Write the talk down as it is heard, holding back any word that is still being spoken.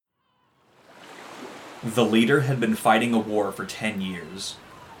The leader had been fighting a war for 10 years.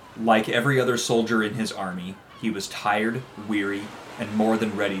 Like every other soldier in his army, he was tired, weary, and more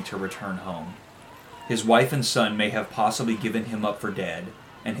than ready to return home. His wife and son may have possibly given him up for dead,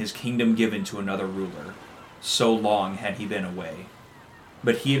 and his kingdom given to another ruler. So long had he been away.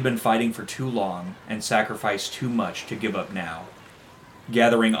 But he had been fighting for too long, and sacrificed too much to give up now.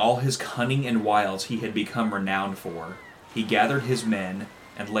 Gathering all his cunning and wiles he had become renowned for, he gathered his men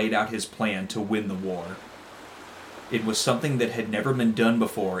and laid out his plan to win the war. It was something that had never been done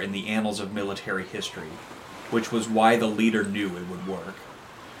before in the annals of military history, which was why the leader knew it would work.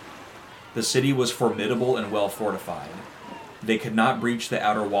 The city was formidable and well fortified. They could not breach the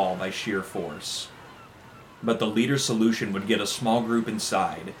outer wall by sheer force. But the leader's solution would get a small group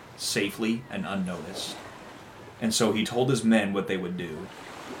inside, safely and unnoticed. And so he told his men what they would do.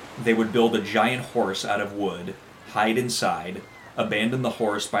 They would build a giant horse out of wood, hide inside, abandon the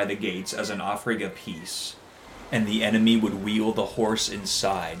horse by the gates as an offering of peace, and the enemy would wheel the horse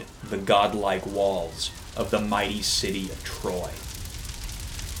inside the godlike walls of the mighty city of Troy.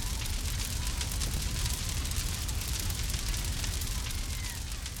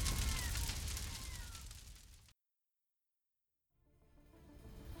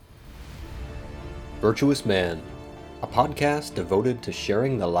 Virtuous Man, a podcast devoted to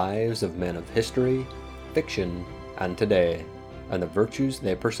sharing the lives of men of history, fiction, and today, and the virtues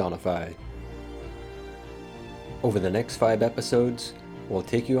they personify. Over the next 5 episodes, we'll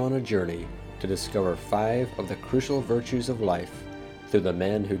take you on a journey to discover 5 of the crucial virtues of life through the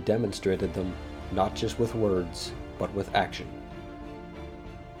men who demonstrated them not just with words, but with action.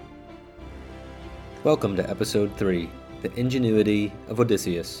 Welcome to Episode 3, The Ingenuity of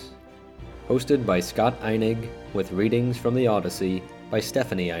Odysseus. Hosted by Scott Einig, with readings from the Odyssey by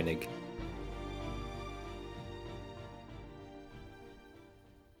Stephanie Einig.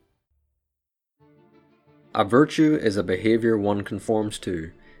 A virtue is a behavior one conforms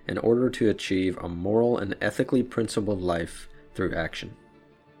to in order to achieve a moral and ethically principled life through action.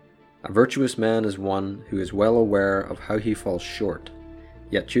 A virtuous man is one who is well aware of how he falls short,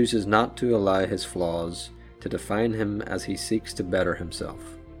 yet chooses not to allow his flaws to define him as he seeks to better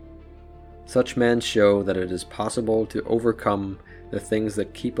himself. Such men show that it is possible to overcome the things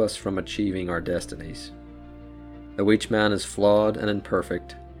that keep us from achieving our destinies. Though each man is flawed and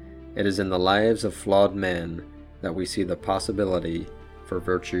imperfect, it is in the lives of flawed men that we see the possibility for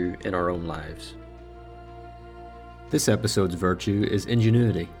virtue in our own lives. This episode's virtue is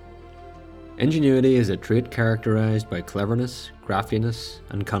ingenuity. Ingenuity is a trait characterized by cleverness, craftiness,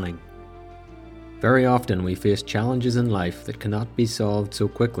 and cunning. Very often we face challenges in life that cannot be solved so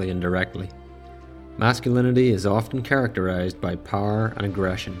quickly and directly. Masculinity is often characterized by power and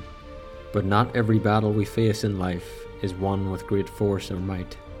aggression, but not every battle we face in life is won with great force or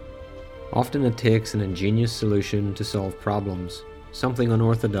might. Often it takes an ingenious solution to solve problems, something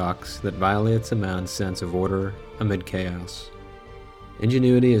unorthodox that violates a man's sense of order amid chaos.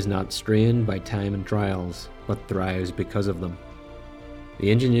 Ingenuity is not strained by time and trials, but thrives because of them.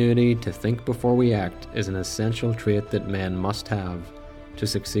 The ingenuity to think before we act is an essential trait that men must have to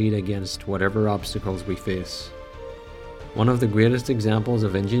succeed against whatever obstacles we face. One of the greatest examples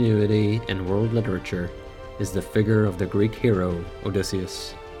of ingenuity in world literature is the figure of the Greek hero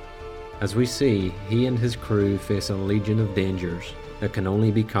Odysseus. As we see, he and his crew face a legion of dangers that can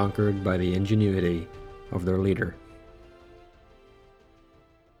only be conquered by the ingenuity of their leader.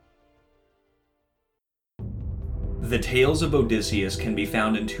 The tales of Odysseus can be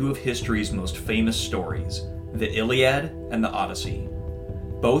found in 2 of history's most famous stories, the Iliad and the Odyssey.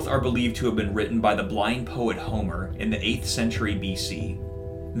 Both are believed to have been written by the blind poet Homer in the 8th century BC.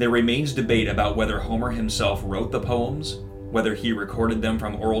 There remains debate about whether Homer himself wrote the poems, whether he recorded them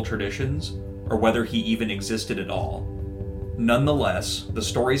from oral traditions, or whether he even existed at all. Nonetheless, the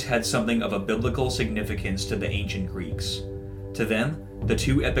stories had something of a biblical significance to the ancient Greeks. To them, the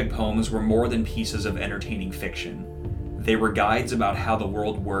 2 epic poems were more than pieces of entertaining fiction. They were guides about how the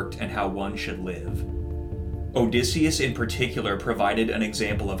world worked and how one should live. Odysseus in particular provided an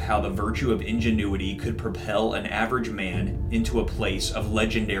example of how the virtue of ingenuity could propel an average man into a place of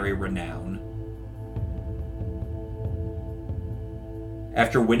legendary renown.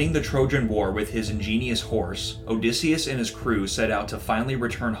 After winning the Trojan War with his ingenious horse, Odysseus and his crew set out to finally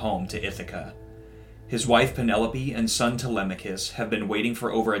return home to Ithaca. His wife Penelope and son Telemachus have been waiting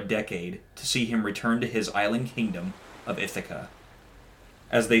for over a decade to see him return to his island kingdom of Ithaca.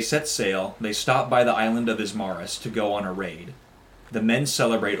 As they set sail, they stop by the island of Ismarus to go on a raid. The men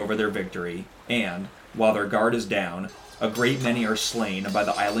celebrate over their victory, and, while their guard is down, a great many are slain by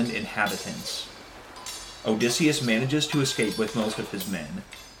the island inhabitants. Odysseus manages to escape with most of his men.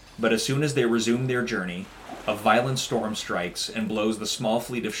 But as soon as they resume their journey, a violent storm strikes and blows the small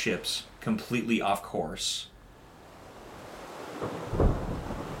fleet of ships completely off course.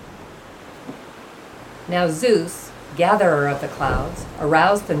 Now Zeus, gatherer of the clouds,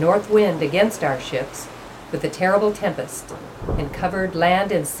 aroused the north wind against our ships with a terrible tempest, and covered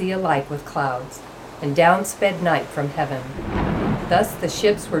land and sea alike with clouds, and down sped night from heaven. Thus the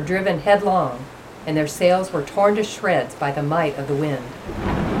ships were driven headlong, and their sails were torn to shreds by the might of the wind.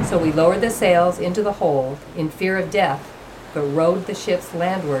 So we lowered the sails into the hold in fear of death, but rowed the ships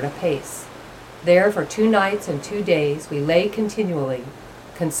landward apace. There for 2 nights and 2 days we lay continually,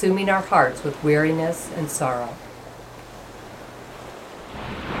 consuming our hearts with weariness and sorrow.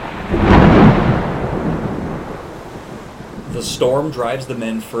 The storm drives the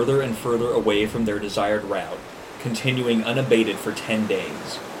men further and further away from their desired route, continuing unabated for 10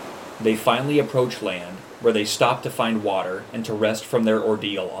 days. They finally approach land, where they stop to find water and to rest from their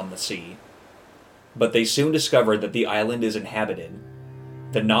ordeal on the sea. But they soon discover that the island is inhabited.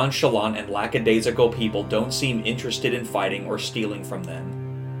 The nonchalant and lackadaisical people don't seem interested in fighting or stealing from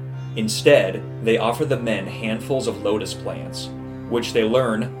them. Instead, they offer the men handfuls of lotus plants, which they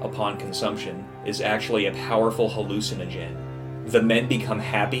learn, upon consumption, is actually a powerful hallucinogen. The men become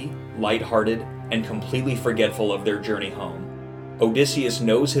happy, lighthearted, and completely forgetful of their journey home. Odysseus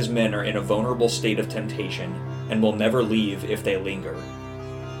knows his men are in a vulnerable state of temptation, and will never leave if they linger.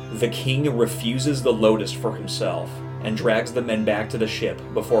 The king refuses the lotus for himself, and drags the men back to the ship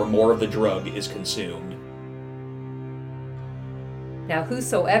before more of the drug is consumed. Now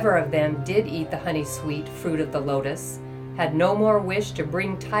whosoever of them did eat the honey-sweet fruit of the lotus had no more wish to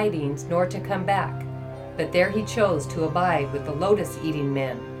bring tidings nor to come back, but there he chose to abide with the lotus-eating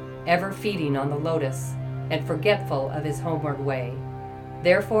men, ever feeding on the lotus, and forgetful of his homeward way.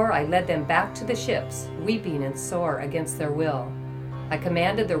 Therefore I led them back to the ships, weeping and sore against their will. I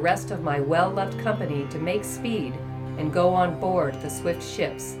commanded the rest of my well-loved company to make speed and go on board the swift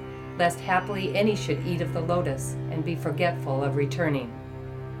ships, lest haply any should eat of the lotus and be forgetful of returning.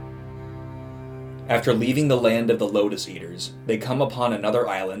 After leaving the land of the lotus eaters, they come upon another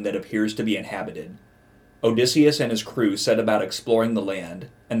island that appears to be inhabited. Odysseus and his crew set about exploring the land,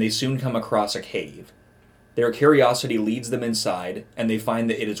 and they soon come across a cave. Their curiosity leads them inside, and they find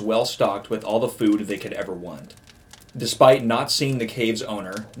that it is well stocked with all the food they could ever want. Despite not seeing the cave's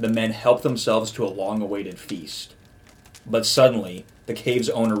owner, the men help themselves to a long-awaited feast. But suddenly, the cave's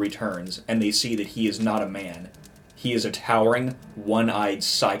owner returns, and they see that he is not a man. He is a towering, one-eyed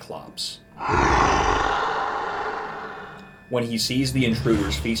cyclops. When he sees the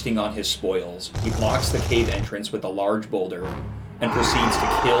intruders feasting on his spoils, he blocks the cave entrance with a large boulder, and proceeds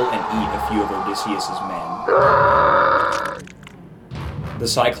to kill and eat a few of Odysseus' men. The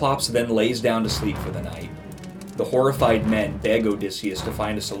Cyclops then lays down to sleep for the night. The horrified men beg Odysseus to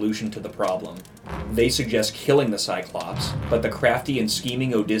find a solution to the problem. They suggest killing the Cyclops, but the crafty and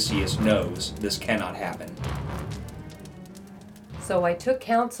scheming Odysseus knows this cannot happen. So I took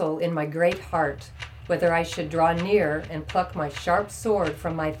counsel in my great heart, whether I should draw near and pluck my sharp sword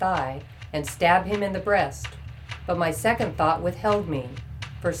from my thigh and stab him in the breast. But my second thought withheld me,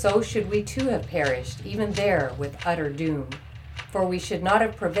 for so should we too have perished, even there with utter doom. For we should not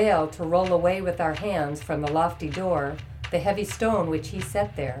have prevailed to roll away with our hands from the lofty door the heavy stone which he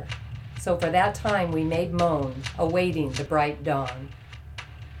set there. So for that time we made moan, awaiting the bright dawn.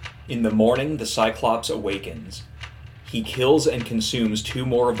 In the morning, the Cyclops awakens. He kills and consumes 2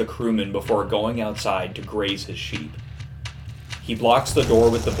 more of the crewmen before going outside to graze his sheep. He blocks the door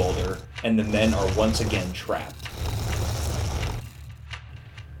with the boulder, and the men are once again trapped.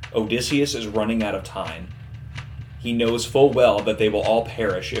 Odysseus is running out of time. He knows full well that they will all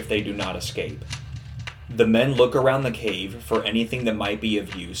perish if they do not escape. The men look around the cave for anything that might be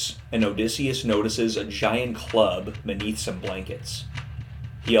of use, and Odysseus notices a giant club beneath some blankets.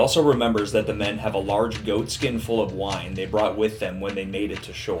 He also remembers that the men have a large goatskin full of wine they brought with them when they made it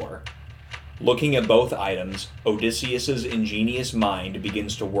to shore. Looking at both items, Odysseus's ingenious mind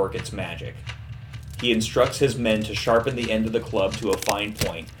begins to work its magic. He instructs his men to sharpen the end of the club to a fine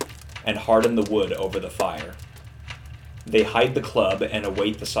point, and harden the wood over the fire. They hide the club and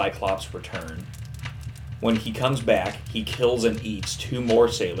await the Cyclops' return. When he comes back, he kills and eats 2 more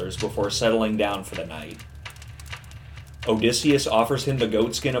sailors before settling down for the night. Odysseus offers him the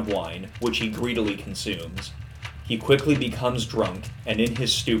goatskin of wine, which he greedily consumes. He quickly becomes drunk, and in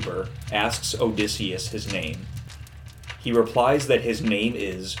his stupor, asks Odysseus his name. He replies that his name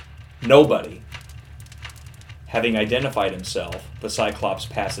is Nobody. Having identified himself, the Cyclops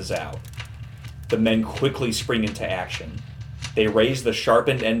passes out. The men quickly spring into action. They raise the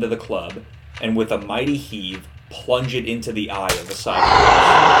sharpened end of the club, and with a mighty heave, plunge it into the eye of the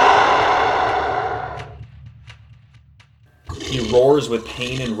Cyclops. He roars with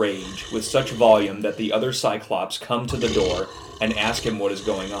pain and rage, with such volume that the other Cyclops come to the door and ask him what is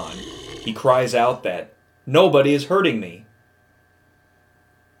going on. He cries out that, "Nobody is hurting me."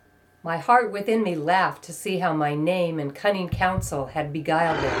 My heart within me laughed to see how my name and cunning counsel had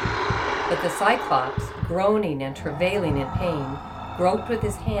beguiled them. But the Cyclops, groaning and travailing in pain, groped with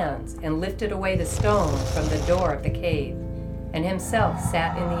his hands and lifted away the stone from the door of the cave, and himself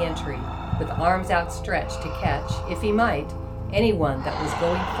sat in the entry, with arms outstretched to catch, if he might, anyone that was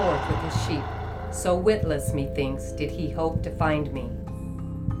going forth with his sheep. So witless, methinks, did he hope to find me.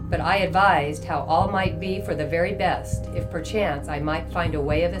 But I advised how all might be for the very best, if perchance I might find a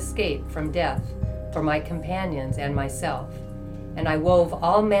way of escape from death for my companions and myself. And I wove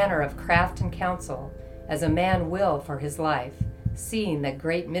all manner of craft and counsel, as a man will for his life, seeing that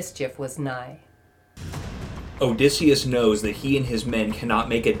great mischief was nigh. Odysseus knows that he and his men cannot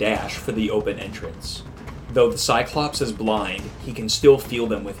make a dash for the open entrance. Though the Cyclops is blind, he can still feel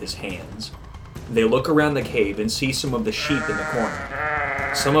them with his hands. They look around the cave and see some of the sheep in the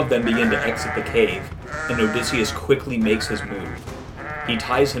corner. Some of them begin to exit the cave, and Odysseus quickly makes his move. He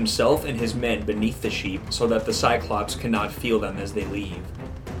ties himself and his men beneath the sheep so that the Cyclops cannot feel them as they leave.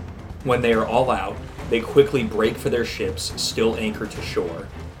 When they are all out, they quickly break for their ships, still anchored to shore.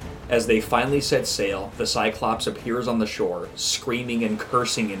 As they finally set sail, the Cyclops appears on the shore, screaming and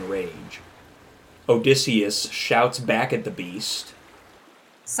cursing in rage. Odysseus shouts back at the beast,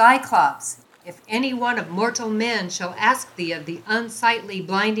 Cyclops, if any one of mortal men shall ask thee of the unsightly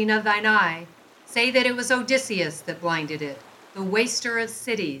blinding of thine eye, say that it was Odysseus that blinded it, the waster of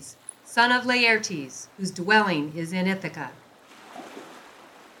cities, son of Laertes, whose dwelling is in Ithaca.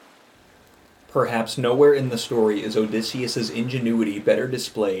 Perhaps nowhere in the story is Odysseus's ingenuity better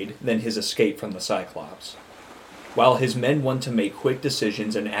displayed than his escape from the Cyclops. While his men want to make quick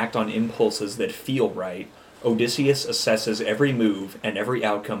decisions and act on impulses that feel right, Odysseus assesses every move and every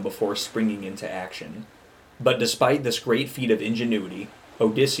outcome before springing into action. But despite this great feat of ingenuity,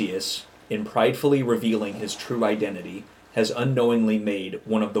 Odysseus, in pridefully revealing his true identity, has unknowingly made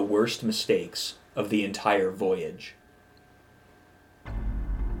one of the worst mistakes of the entire voyage.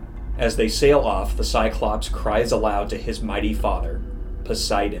 As they sail off, the Cyclops cries aloud to his mighty father,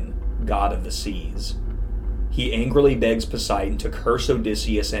 Poseidon, god of the seas. He angrily begs Poseidon to curse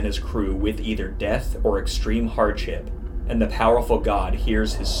Odysseus and his crew with either death or extreme hardship, and the powerful god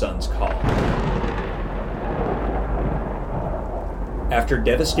hears his son's call. After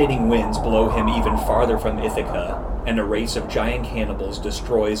devastating winds blow him even farther from Ithaca, and a race of giant cannibals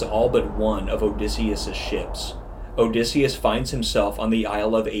destroys all but one of Odysseus' ships, Odysseus finds himself on the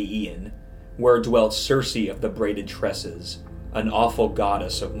Isle of Aeaeon, where dwelt Circe of the braided tresses, an awful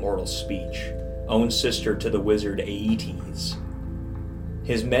goddess of mortal speech, own sister to the wizard Aeetes.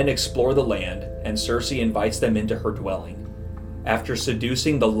 His men explore the land, and Circe invites them into her dwelling. After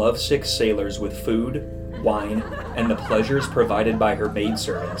seducing the lovesick sailors with food, wine, and the pleasures provided by her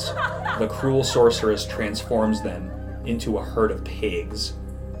maidservants, the cruel sorceress transforms them into a herd of pigs.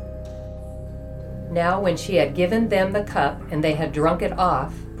 Now when she had given them the cup, and they had drunk it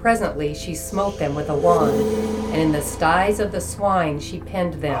off, presently she smote them with a wand, and in the styes of the swine she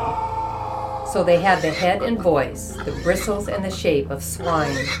penned them. So they had the head and voice, the bristles and the shape of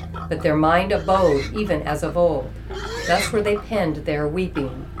swine, but their mind abode even as of old. Thus were they penned there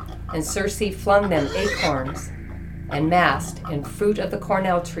weeping, and Circe flung them acorns, and mast and fruit of the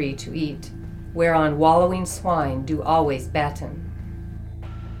cornel tree to eat, whereon wallowing swine do always batten.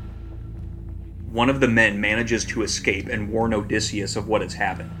 One of the men manages to escape and warn Odysseus of what has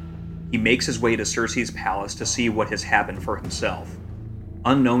happened. He makes his way to Circe's palace to see what has happened for himself.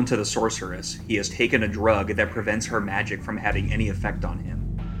 Unknown to the sorceress, he has taken a drug that prevents her magic from having any effect on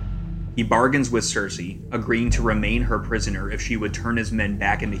him. He bargains with Circe, agreeing to remain her prisoner if she would turn his men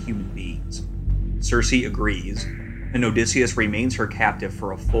back into human beings. Circe agrees, and Odysseus remains her captive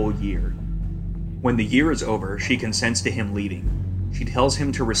for a full year. When the year is over, she consents to him leaving. She tells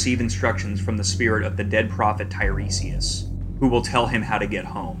him to receive instructions from the spirit of the dead prophet Tiresias, who will tell him how to get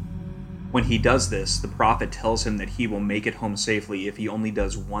home. When he does this, the prophet tells him that he will make it home safely if he only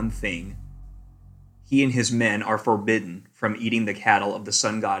does one thing. He and his men are forbidden from eating the cattle of the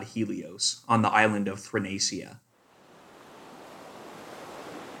sun god Helios on the island of Thrinacia.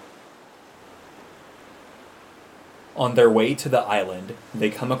 On their way to the island, they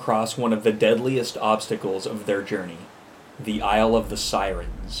come across one of the deadliest obstacles of their journey, the Isle of the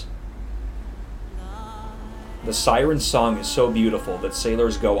Sirens. The siren's song is so beautiful that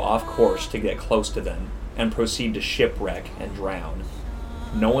sailors go off course to get close to them and proceed to shipwreck and drown.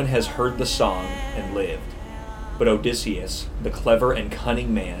 No one has heard the song and lived, but Odysseus, the clever and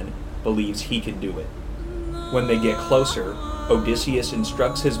cunning man, believes he can do it. When they get closer, Odysseus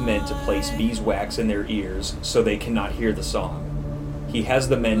instructs his men to place beeswax in their ears so they cannot hear the song. He has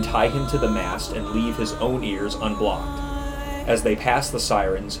the men tie him to the mast and leave his own ears unblocked. As they pass the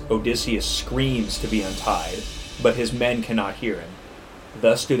sirens, Odysseus screams to be untied, but his men cannot hear him.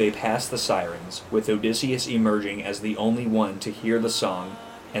 Thus do they pass the sirens, with Odysseus emerging as the only one to hear the song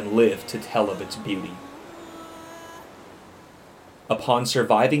and live to tell of its beauty. Upon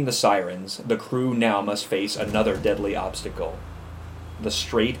surviving the sirens, the crew now must face another deadly obstacle: the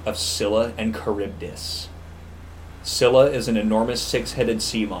Strait of Scylla and Charybdis. Scylla is an enormous six-headed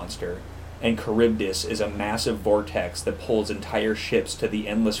sea monster, and Charybdis is a massive vortex that pulls entire ships to the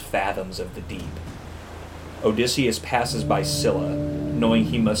endless fathoms of the deep. Odysseus passes by Scylla, knowing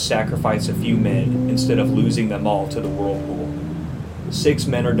he must sacrifice a few men instead of losing them all to the whirlpool. 6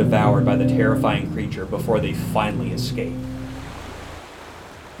 men are devoured by the terrifying creature before they finally escape.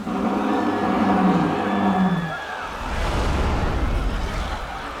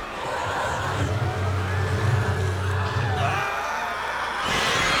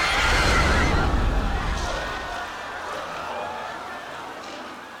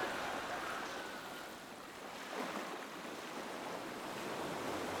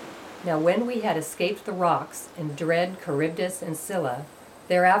 Now when we had escaped the rocks and dread Charybdis and Scylla,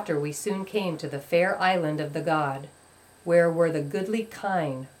 thereafter we soon came to the fair island of the god, where were the goodly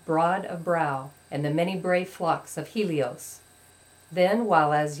kine, broad of brow, and the many brave flocks of Helios. Then,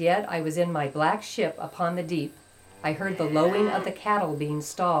 while as yet I was in my black ship upon the deep, I heard the lowing of the cattle being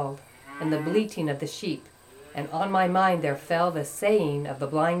stalled, and the bleating of the sheep, and on my mind there fell the saying of the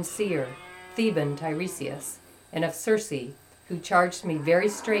blind seer, Theban Tiresias, and of Circe, who charged me very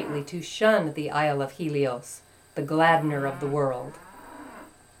straitly to shun the isle of Helios, the gladdener of the world.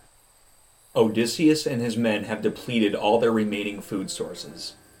 Odysseus and his men have depleted all their remaining food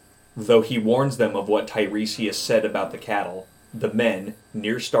sources. Though he warns them of what Tiresias said about the cattle, the men,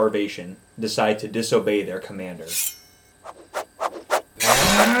 near starvation, decide to disobey their commander.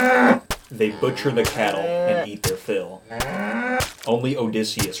 They butcher the cattle and eat their fill. Only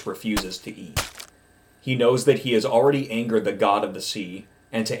Odysseus refuses to eat. He knows that he has already angered the god of the sea,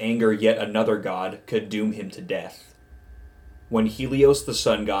 and to anger yet another god could doom him to death. When Helios the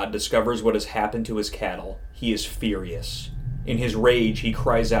sun god discovers what has happened to his cattle, he is furious. In his rage, he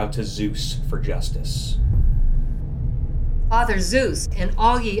cries out to Zeus for justice. Father Zeus, and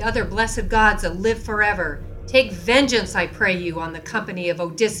all ye other blessed gods that live forever, take vengeance, I pray you, on the company of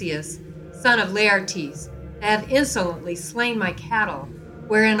Odysseus, son of Laertes, that have insolently slain my cattle,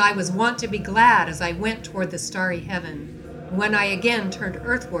 wherein I was wont to be glad as I went toward the starry heaven, when I again turned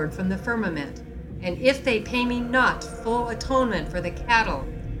earthward from the firmament. And if they pay me not full atonement for the cattle,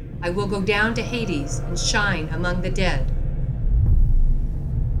 I will go down to Hades and shine among the dead.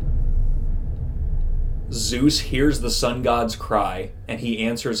 Zeus hears the sun god's cry, and he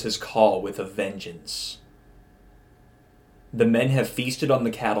answers his call with a vengeance. The men have feasted on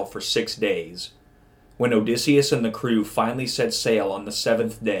the cattle for 6 days. When Odysseus and the crew finally set sail on the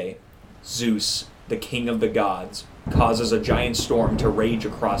 7th day, Zeus, the king of the gods, causes a giant storm to rage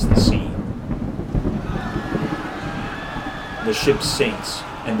across the sea. The ship sinks,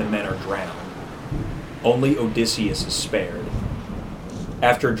 and the men are drowned. Only Odysseus is spared.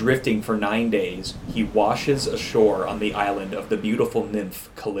 After drifting for 9 days, he washes ashore on the island of the beautiful nymph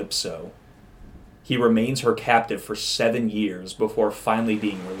Calypso. He remains her captive for 7 years before finally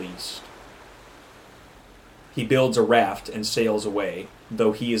being released. He builds a raft and sails away,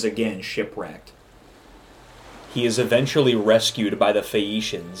 though he is again shipwrecked. He is eventually rescued by the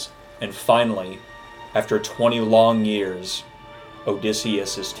Phaeacians, and finally, after 20 long years,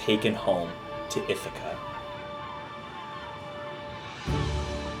 Odysseus is taken home to Ithaca.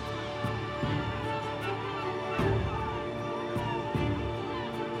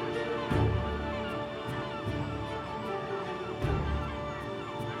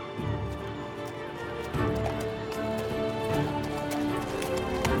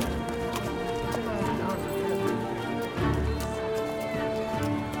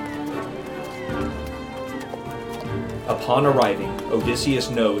 Upon arriving, Odysseus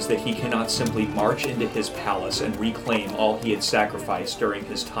knows that he cannot simply march into his palace and reclaim all he had sacrificed during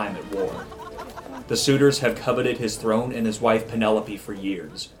his time at war. The suitors have coveted his throne and his wife Penelope for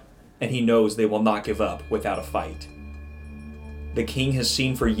years, and he knows they will not give up without a fight. The king has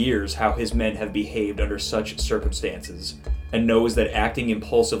seen for years how his men have behaved under such circumstances, and knows that acting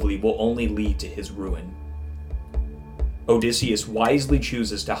impulsively will only lead to his ruin. Odysseus wisely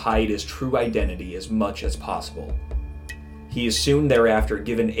chooses to hide his true identity as much as possible. He is soon thereafter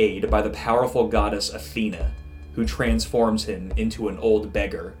given aid by the powerful goddess Athena, who transforms him into an old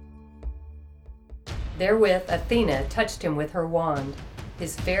beggar. Therewith Athena touched him with her wand.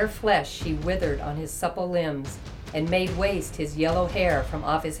 His fair flesh she withered on his supple limbs, and made waste his yellow hair from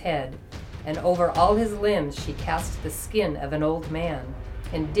off his head. And over all his limbs she cast the skin of an old man,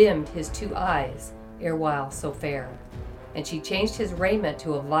 and dimmed his 2 eyes, erewhile so fair. And she changed his raiment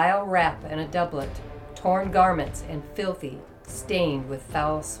to a vile wrap and a doublet, torn garments and filthy, stained with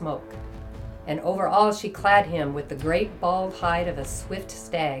foul smoke. And over all she clad him with the great bald hide of a swift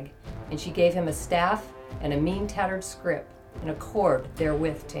stag, and she gave him a staff and a mean tattered scrip, and a cord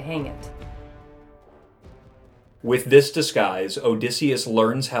therewith to hang it. With this disguise, Odysseus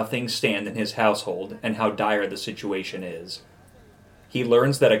learns how things stand in his household and how dire the situation is. He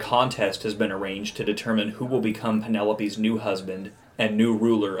learns that a contest has been arranged to determine who will become Penelope's new husband and new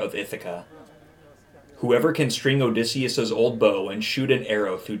ruler of Ithaca. Whoever can string Odysseus's old bow and shoot an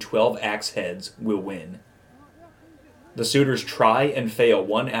arrow through 12 axe heads will win. The suitors try and fail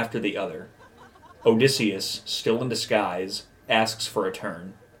one after the other. Odysseus, still in disguise, asks for a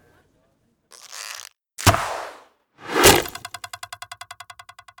turn.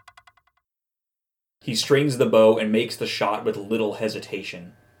 He strings the bow and makes the shot with little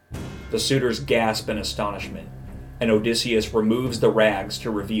hesitation. The suitors gasp in astonishment, and Odysseus removes the rags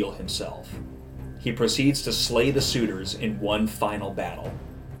to reveal himself. He proceeds to slay the suitors in one final battle.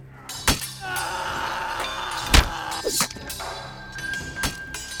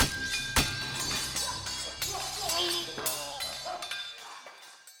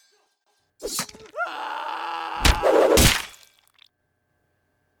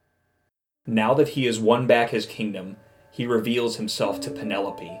 Now that he has won back his kingdom, he reveals himself to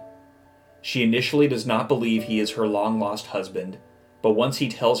Penelope. She initially does not believe he is her long-lost husband, but once he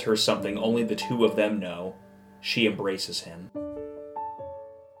tells her something only the 2 of them know, she embraces him.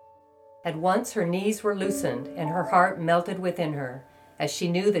 At once her knees were loosened, and her heart melted within her, as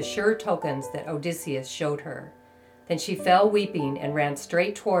she knew the sure tokens that Odysseus showed her. Then she fell weeping, and ran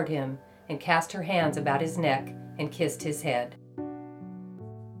straight toward him, and cast her hands about his neck, and kissed his head.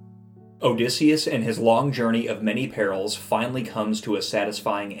 Odysseus and his long journey of many perils finally comes to a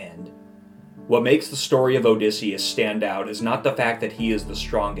satisfying end. What makes the story of Odysseus stand out is not the fact that he is the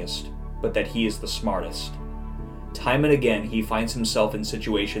strongest, but that he is the smartest. Time and again he finds himself in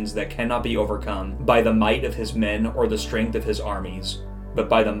situations that cannot be overcome by the might of his men or the strength of his armies, but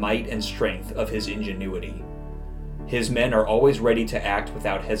by the might and strength of his ingenuity. His men are always ready to act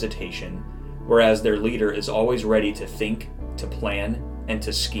without hesitation, whereas their leader is always ready to think, to plan, and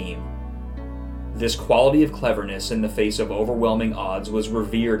to scheme. This quality of cleverness in the face of overwhelming odds was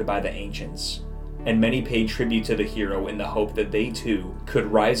revered by the ancients, and many paid tribute to the hero in the hope that they too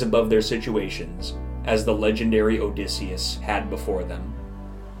could rise above their situations, as the legendary Odysseus had before them.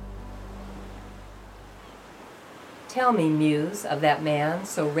 Tell me, Muse, of that man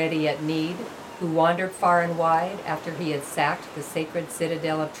so ready at need, who wandered far and wide after he had sacked the sacred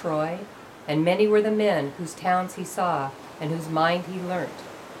citadel of Troy, and many were the men whose towns he saw, and whose mind he learnt.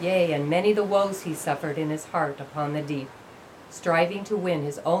 Yea, and many the woes he suffered in his heart upon the deep, striving to win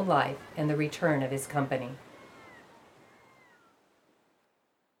his own life and the return of his company.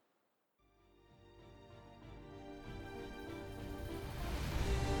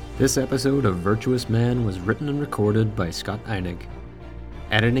 This episode of Virtuous Man was written and recorded by Scott Einig.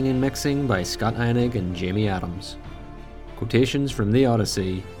 Editing and mixing by Scott Einig and Jamie Adams. Quotations from the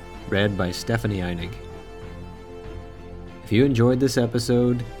Odyssey, read by Stephanie Einig. If you enjoyed this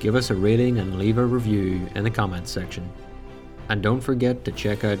episode, give us a rating and leave a review in the comments section. And don't forget to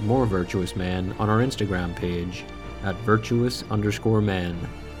check out more Virtuous Man on our Instagram page at virtuous_man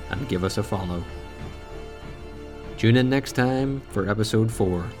and give us a follow. Tune in next time for episode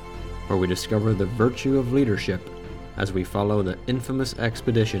 4, where we discover the virtue of leadership as we follow the infamous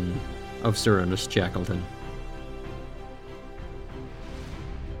expedition of Sir Ernest Shackleton.